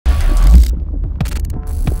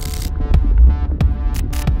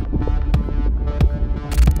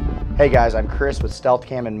Hey guys, I'm Chris with Stealth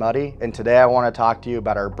Cam and Muddy, and today I want to talk to you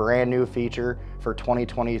about our brand new feature for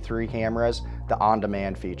 2023 cameras, the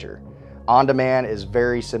on-demand feature. On-demand is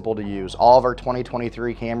very simple to use. All of our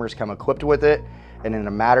 2023 cameras come equipped with it, and in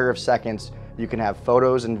a matter of seconds, you can have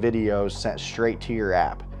photos and videos sent straight to your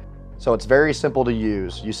app. So it's very simple to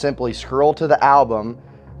use. You simply scroll to the album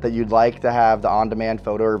that you'd like to have the on-demand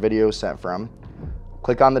photo or video sent from,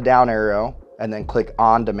 click on the down arrow, and then click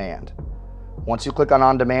On Demand. Once you click on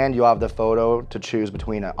On Demand, you'll have the photo to choose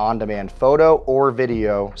between an on-demand photo or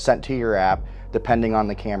video sent to your app, depending on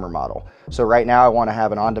the camera model. So right now I want to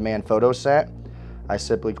have an on-demand photo sent. I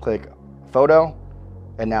simply click Photo,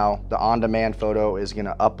 and now the on-demand photo is going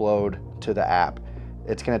to upload to the app.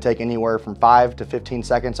 It's going to take anywhere from 5 to 15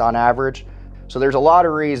 seconds on average. So there's a lot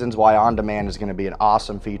of reasons why on-demand is going to be an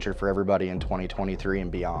awesome feature for everybody in 2023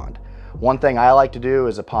 and beyond. One thing I like to do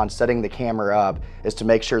is upon setting the camera up is to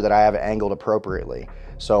make sure that I have it angled appropriately.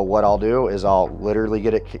 So what I'll do is I'll literally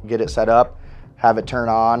get it set up, have it turn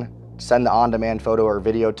on, send the on-demand photo or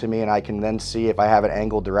video to me, and I can then see if I have it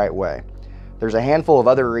angled the right way. There's a handful of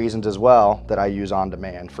other reasons as well that I use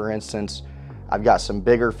on-demand. For instance, I've got some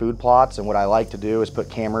bigger food plots, and what I like to do is put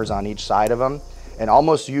cameras on each side of them and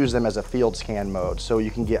almost use them as a field scan mode, so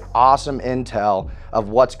you can get awesome intel of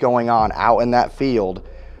what's going on out in that field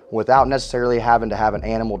without necessarily having to have an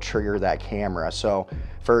animal trigger that camera. So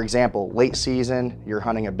for example, late season, you're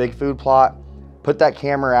hunting a big food plot, put that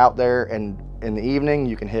camera out there, and in the evening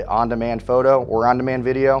you can hit on-demand photo or on-demand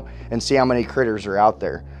video and see how many critters are out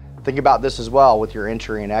there. Think about this as well with your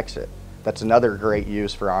entry and exit. That's another great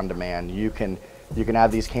use for on-demand. You can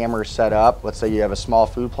have these cameras set up. Let's say you have a small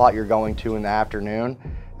food plot you're going to in the afternoon.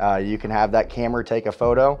 You can have that camera take a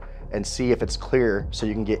photo and see if it's clear so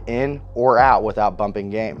you can get in or out without bumping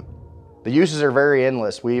game. The uses are very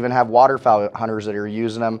endless. We even have waterfowl hunters that are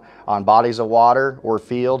using them on bodies of water or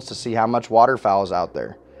fields to see how much waterfowl is out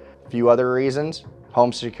there. A few other reasons: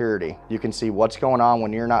 home security. You can see what's going on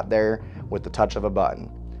when you're not there with the touch of a button.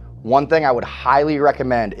 One thing I would highly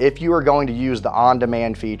recommend if you are going to use the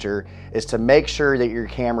on-demand feature is to make sure that your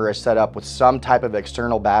camera is set up with some type of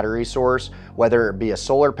external battery source, whether it be a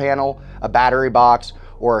solar panel, a battery box,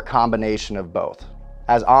 or a combination of both,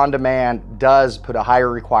 as on-demand does put a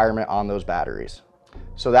higher requirement on those batteries.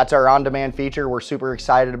 So that's our on-demand feature. We're super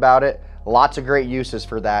excited about it. Lots of great uses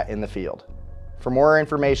for that in the field. For more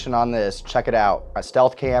information on this, check it out at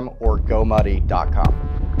stealthcam or gomuddy.com.